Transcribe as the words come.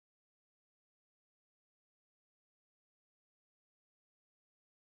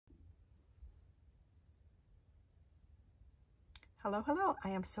Hello, hello. I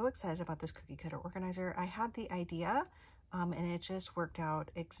am so excited about this cookie cutter organizer. I had the idea and it just worked out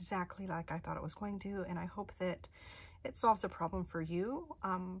exactly like I thought it was going to, and I hope that it solves a problem for you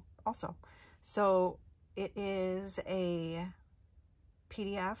also. So it is a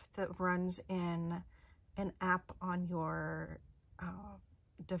PDF that runs in an app on your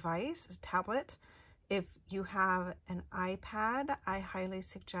device, a tablet. If you have an iPad, I highly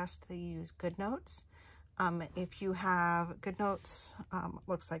suggest that you use GoodNotes. If you have GoodNotes,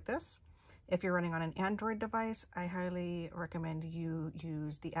 looks like this. If you're running on an Android device, I highly recommend you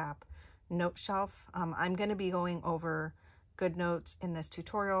use the app NoteShelf. I'm going to be going over GoodNotes in this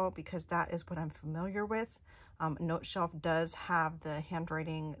tutorial because that is what I'm familiar with. NoteShelf does have the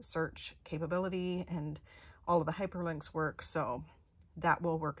handwriting search capability and all of the hyperlinks work, so that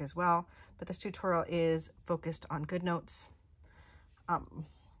will work as well. But this tutorial is focused on GoodNotes.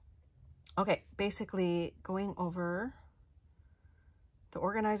 Okay, basically going over the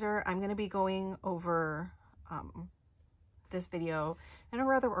organizer, I'm going to be going over this video in a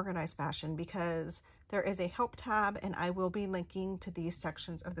rather organized fashion because there is a help tab and I will be linking to these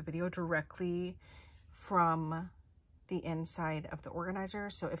sections of the video directly from the inside of the organizer.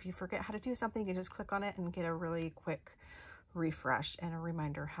 So if you forget how to do something, you just click on it and get a really quick refresh and a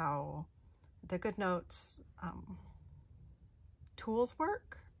reminder how the GoodNotes tools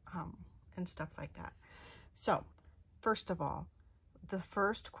work. And stuff like that. So first of all, the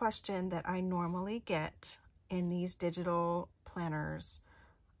first question that I normally get in these digital planners,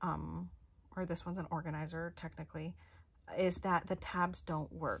 or this one's an organizer technically, is that the tabs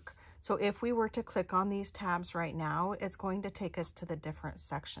don't work. So if we were to click on these tabs right now, it's going to take us to the different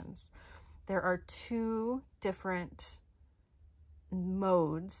sections. There are two different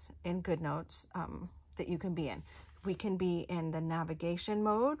modes in GoodNotes that you can be in. We can be in the navigation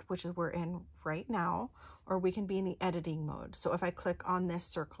mode, which is we're in right now, or we can be in the editing mode. So if I click on this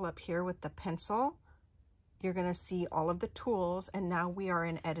circle up here with the pencil, you're going to see all of the tools, and now we are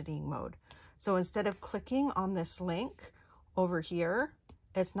in editing mode. So instead of clicking on this link over here,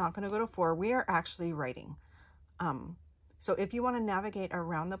 it's not going to go to 4. We are actually writing. So if you want to navigate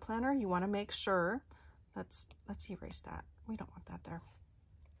around the planner, you want to make sure, let's erase that. We don't want that there.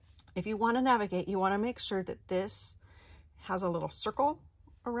 If you want to navigate, you want to make sure that this has a little circle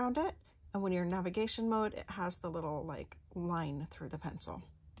around it. And when you're in navigation mode, it has the little like line through the pencil.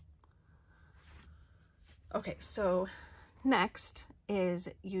 Okay, so next is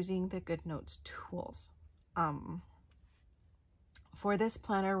using the GoodNotes tools. For this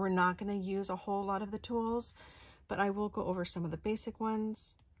planner, we're not going to use a whole lot of the tools, but I will go over some of the basic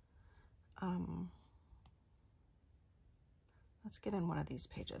ones. Let's get in one of these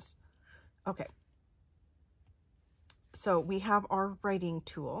pages. Okay. So we have our writing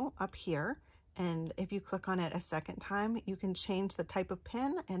tool up here, and if you click on it a second time, you can change the type of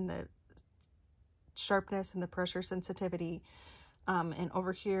pen and the sharpness and the pressure sensitivity. And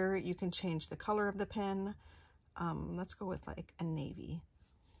over here, you can change the color of the pen. Let's go with like a navy.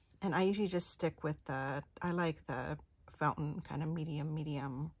 And I usually just stick with I like the fountain kind of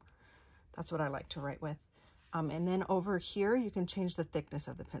medium. That's what I like to write with. And then over here, you can change the thickness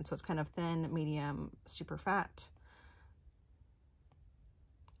of the pen. So it's kind of thin, medium, super fat.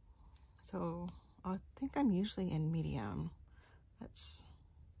 So I think I'm usually in medium.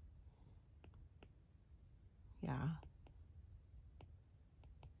 Yeah.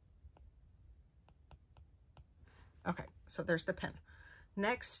 Okay, so there's the pen.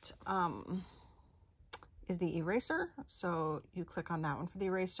 Next is the eraser. So you click on that one for the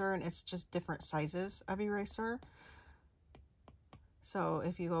eraser, and it's just different sizes of eraser. So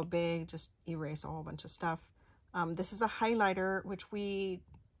if you go big, just erase a whole bunch of stuff. This is a highlighter, which we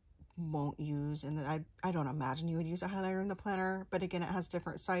won't use, and I don't imagine you would use a highlighter in the planner, but again, it has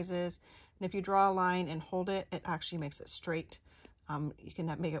different sizes. And if you draw a line and hold it, it actually makes it straight. You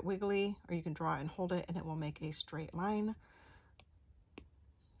can make it wiggly, or you can draw it and hold it, and it will make a straight line.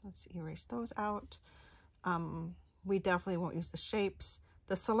 Let's erase those out. We definitely won't use the shapes.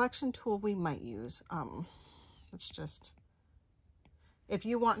 The selection tool we might use. It's just, if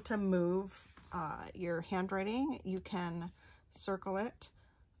you want to move your handwriting, you can circle it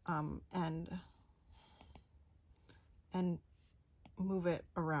and move it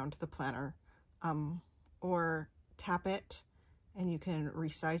around the planner, or tap it and you can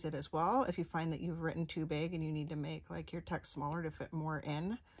resize it as well. If you find that you've written too big and you need to make like your text smaller to fit more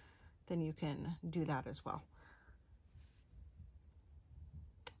in, then you can do that as well.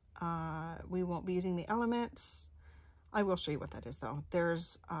 We won't be using the elements. I will show you what that is though.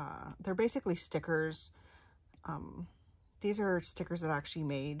 They're basically stickers. These are stickers that I actually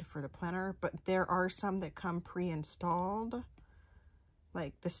made for the planner, but there are some that come pre-installed.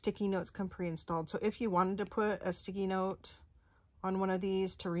 like the sticky notes come pre-installed. So if you wanted to put a sticky note on one of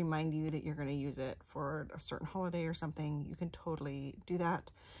these to remind you that you're going to use it for a certain holiday or something, you can totally do that.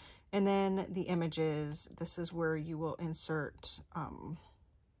 And then the images, this is where you will insert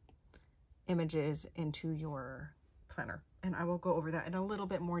images into your planner. And I will go over that in a little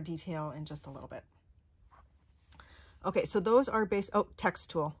bit more detail in just a little bit. Okay, so those are text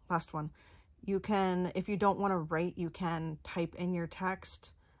tool, last one. You can, if you don't want to write, you can type in your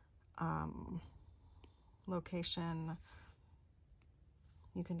text, location.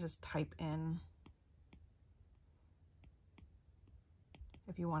 You can just type in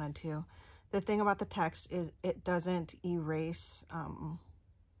if you wanted to. The thing about the text is it doesn't erase,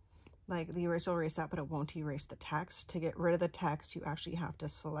 like the eraser will erase that, but it won't erase the text. To get rid of the text, you actually have to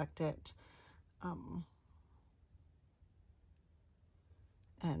select it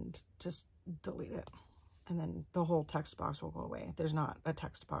and just delete it. And then the whole text box will go away. There's not a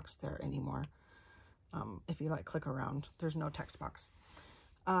text box there anymore. If you like click around, there's no text box.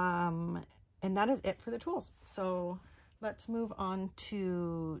 And that is it for the tools. So let's move on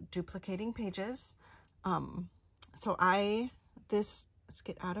to duplicating pages. Let's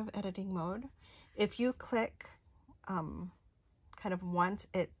get out of editing mode. If you click kind of once,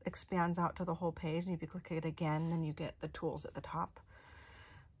 it expands out to the whole page. And if you click it again, then you get the tools at the top.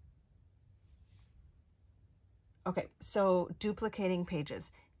 Okay, so duplicating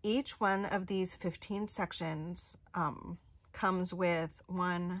pages. Each one of these 15 sections comes with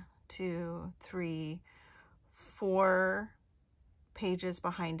 1, 2, 3, 4 pages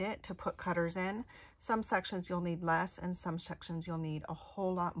behind it to put cutters in. Some sections you'll need less, and some sections you'll need a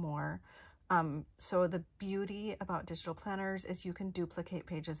whole lot more. So the beauty about digital planners is you can duplicate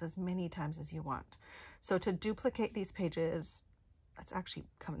pages as many times as you want. So to duplicate these pages, that's actually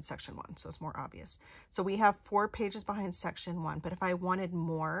come in section 1, so it's more obvious. So we have 4 pages behind section 1, but if I wanted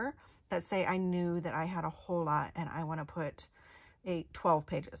more, let's say I knew that I had a whole lot and I want to put 12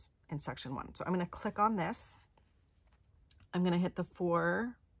 pages in section 1. So I'm going to click on this. I'm going to hit the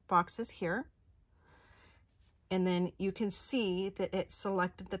 4 boxes here. And then you can see that it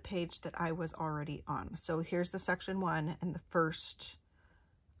selected the page that I was already on. So here's the section 1 and the first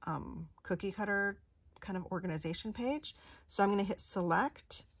cookie cutter kind of organization page. So I'm going to hit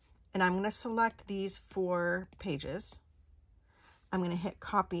select, and I'm going to select these 4 pages. I'm going to hit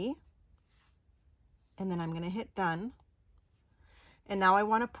copy, and then I'm going to hit done. And now I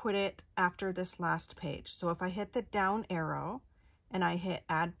want to put it after this last page. So if I hit the down arrow and I hit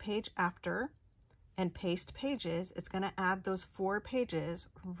add page after and paste pages, it's going to add those 4 pages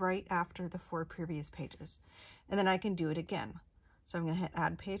right after the 4 previous pages. And then I can do it again. So I'm going to hit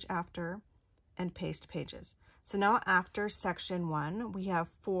add page after and paste pages. So now after section 1, we have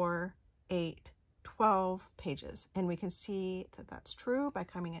 4, 8, 12 pages. And we can see that that's true by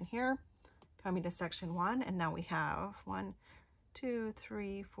coming in here, coming to section 1, and now we have 1, 2,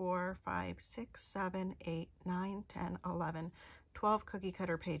 3, 4, 5, 6, 7, 8, 9, 10, 11, 12 cookie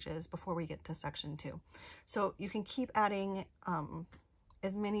cutter pages before we get to section 2. So you can keep adding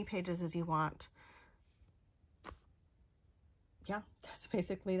as many pages as you want. Yeah, that's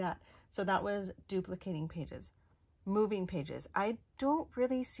basically that. So that was duplicating pages. Moving pages. I don't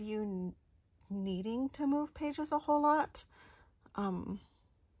really see you needing to move pages a whole lot.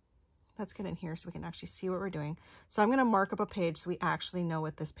 Let's get in here so we can actually see what we're doing. So I'm going to mark up a page so we actually know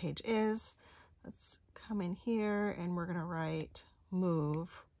what this page is. Let's come in here and we're going to write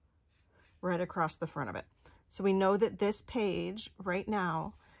move right across the front of it. So we know that this page right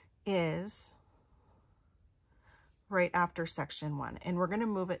now is right after section 1, and we're going to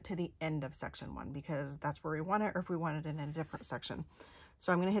move it to the end of section 1 because that's where we want it, or if we wanted it in a different section.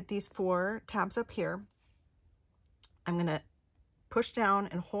 So I'm going to hit these 4 tabs up here. I'm going to push down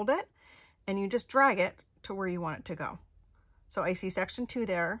and hold it, and you just drag it to where you want it to go. So I see section 2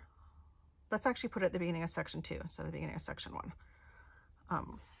 there. Let's actually put it at the beginning of section 2 instead of the beginning of section 1.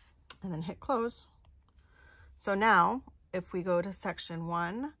 And then hit close. So now if we go to section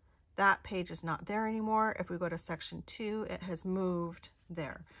 1, that page is not there anymore. If we go to section 2, it has moved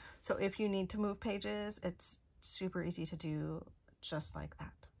there. So if you need to move pages, it's super easy to do just like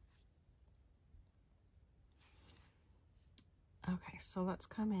that. Okay, so let's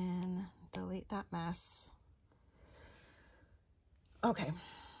come in, delete that mess. Okay,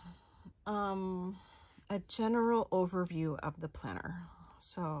 a general overview of the planner.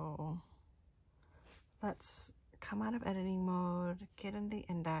 So let's come out of editing mode, get in the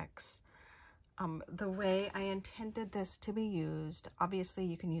index. The way I intended this to be used, obviously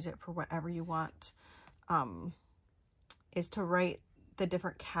you can use it for whatever you want, is to write the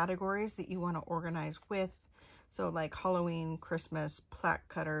different categories that you want to organize with. So like Halloween, Christmas, plaque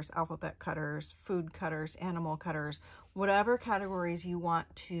cutters, alphabet cutters, food cutters, animal cutters, whatever categories you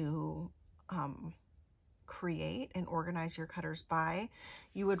want to create and organize your cutters by,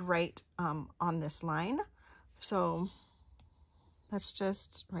 you would write on this line. So let's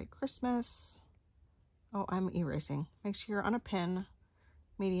just write Christmas. Oh, I'm erasing. Make sure you're on a pen,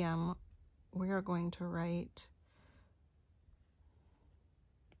 medium. We are going to write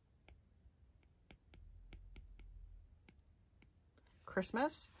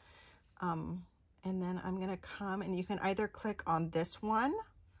Christmas. And then I'm going to come, and you can either click on this one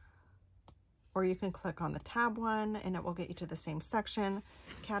or you can click on the tab one and it will get you to the same section.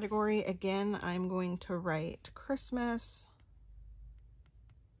 Category, again, I'm going to write Christmas.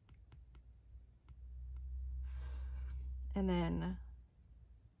 And then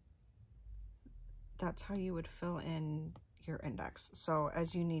that's how you would fill in your index. So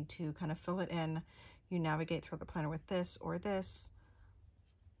as you need to kind of fill it in, you navigate through the planner with this or this.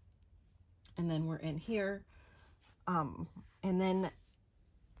 And then we're in here. And then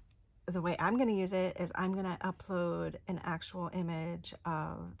the way I'm going to use it is I'm going to upload an actual image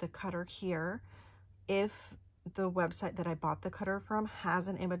of the cutter here. If the website that I bought the cutter from has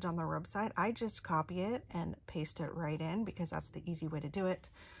an image on their website, I just copy it and paste it right in because that's the easy way to do it.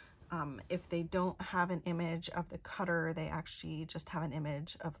 If they don't have an image of the cutter, they actually just have an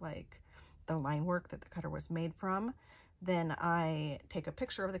image of like the line work that the cutter was made from, then I take a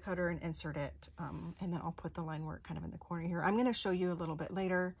picture of the cutter and insert it, and then I'll put the line work kind of in the corner here. I'm going to show you a little bit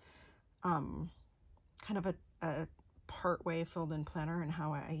later kind of a part way filled in planner and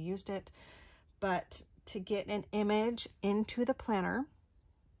how I used it. But to get an image into the planner,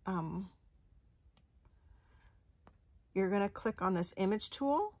 you're going to click on this image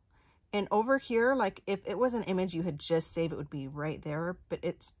tool. And over here, like if it was an image you had just saved, it would be right there, but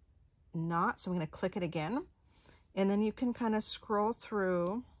it's not. So I'm going to click it again. And then you can kind of scroll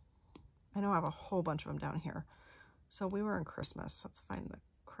through. I know I have a whole bunch of them down here. So we were in Christmas. Let's find the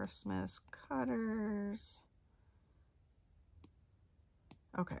Christmas cutters.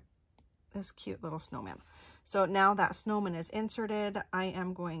 Okay, this cute little snowman. So now that snowman is inserted, I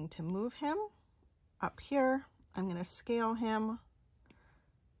am going to move him up here. I'm going to scale him.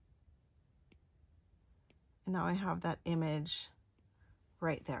 And now I have that image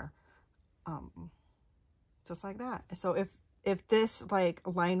right there. Just like that. So if this like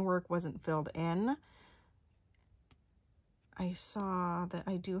line work wasn't filled in, I saw that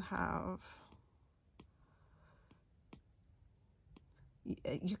I do have,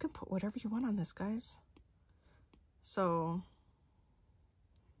 you can put whatever you want on this, guys. So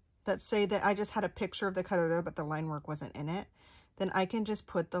let's say that I just had a picture of the cutter there, but the line work wasn't in it. Then I can just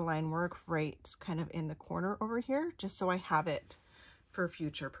put the line work right kind of in the corner over here, just so I have it for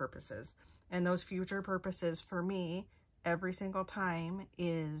future purposes. And those future purposes for me every single time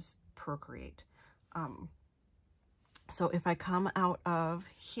is Procreate. So if I come out of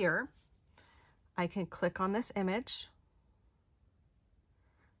here, I can click on this image,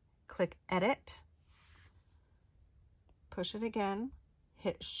 click edit, push it again,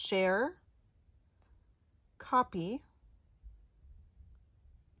 hit share, copy,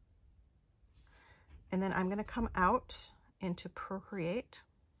 and then I'm going to come out into Procreate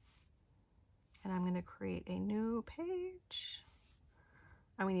and I'm going to create a new page.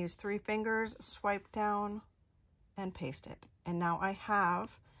 I'm going to use 3 fingers, swipe down, and paste it. And now I have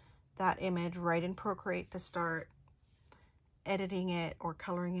that image right in Procreate to start editing it or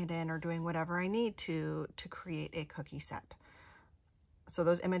coloring it in or doing whatever I need to create a cookie set. So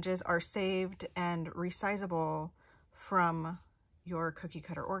those images are saved and resizable from your cookie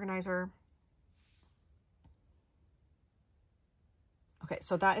cutter organizer. Okay,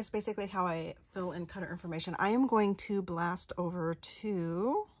 so that is basically how I fill in cutter information. I am going to blast over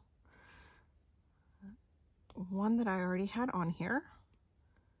to one that I already had on here.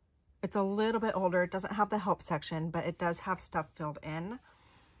 It's a little bit older. It doesn't have the help section, but it does have stuff filled in.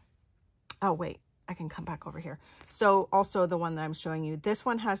 Oh, wait, I can come back over here. So also the one that I'm showing you, this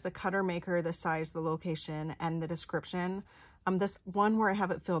one has the cutter maker, the size, the location, and the description. This one where I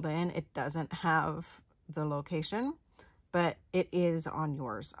have it filled in, it doesn't have the location, but it is on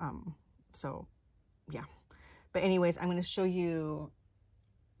yours. So yeah. But anyways, I'm going to show you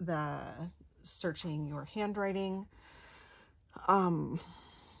the searching your handwriting.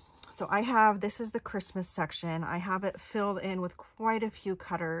 So I have, this is the Christmas section. I have it filled in with quite a few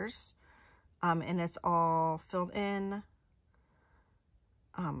cutters, and it's all filled in.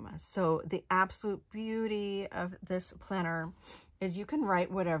 So the absolute beauty of this planner is you can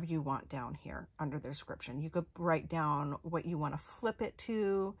write whatever you want down here under the description. You could write down what you want to flip it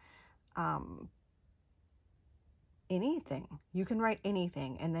to. anything. You can write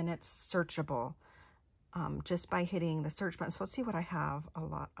anything, and then it's searchable just by hitting the search button. So let's see what I have a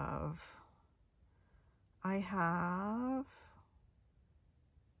lot of. I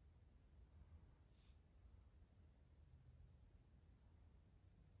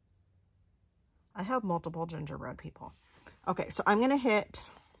have multiple gingerbread people. Okay, so I'm going to hit,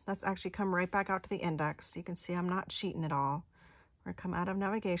 let's actually come right back out to the index. You can see I'm not cheating at all. We're going to come out of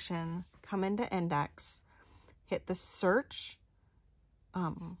navigation, come into index, hit the search,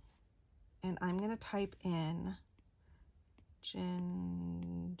 and I'm going to type in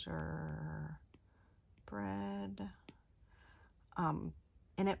gingerbread, and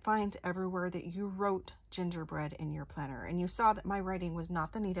it finds everywhere that you wrote gingerbread in your planner. And you saw that my writing was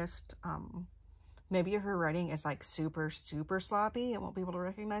not the neatest. Maybe if your writing is like super, super sloppy, it won't be able to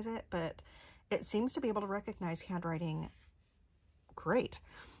recognize it, but it seems to be able to recognize handwriting great.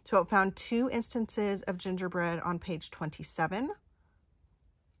 So it found 2 instances of gingerbread on page 27.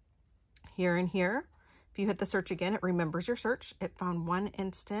 Here and here. If you hit the search again, it remembers your search. It found 1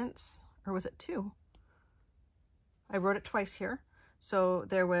 instance, or was it 2? I wrote it twice here. So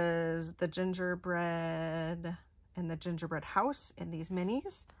there was the gingerbread and the gingerbread house in these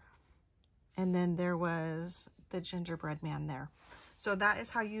minis. And then there was the gingerbread man there. So that is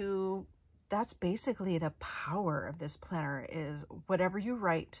how you, that's basically the power of this planner, is whatever you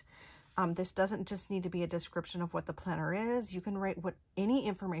write. This doesn't just need to be a description of what the planner is. You can write any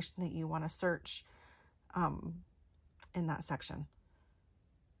information that you want to search in that section.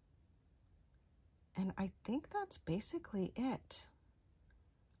 And I think that's basically it.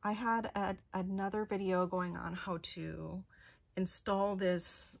 I had another video going on how to install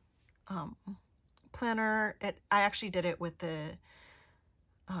this planner. I actually did it with the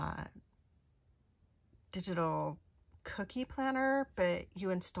digital cookie planner, but you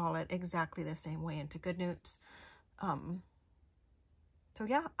install it exactly the same way into GoodNotes. So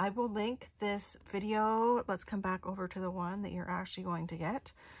yeah, I will link this video. Let's come back over to the one that you're actually going to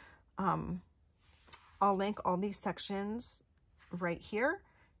get. I'll link all these sections right here,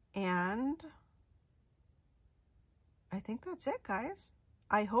 and I think that's it, guys.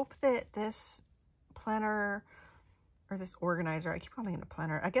 I hope that this planner, or this organizer, I keep calling it a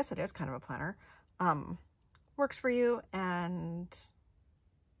planner, I guess it is kind of a planner, works for you, and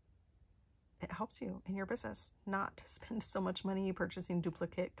it helps you in your business not to spend so much money purchasing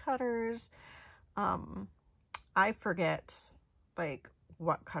duplicate cutters. I forget like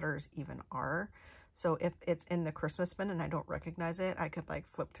what cutters even are. So if it's in the Christmas bin and I don't recognize it, I could like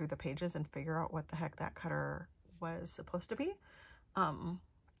flip through the pages and figure out what the heck that cutter was supposed to be.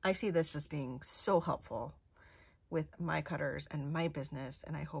 I see this just being so helpful with my cutters and my business,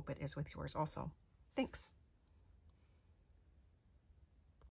 and I hope it is with yours also. Thanks.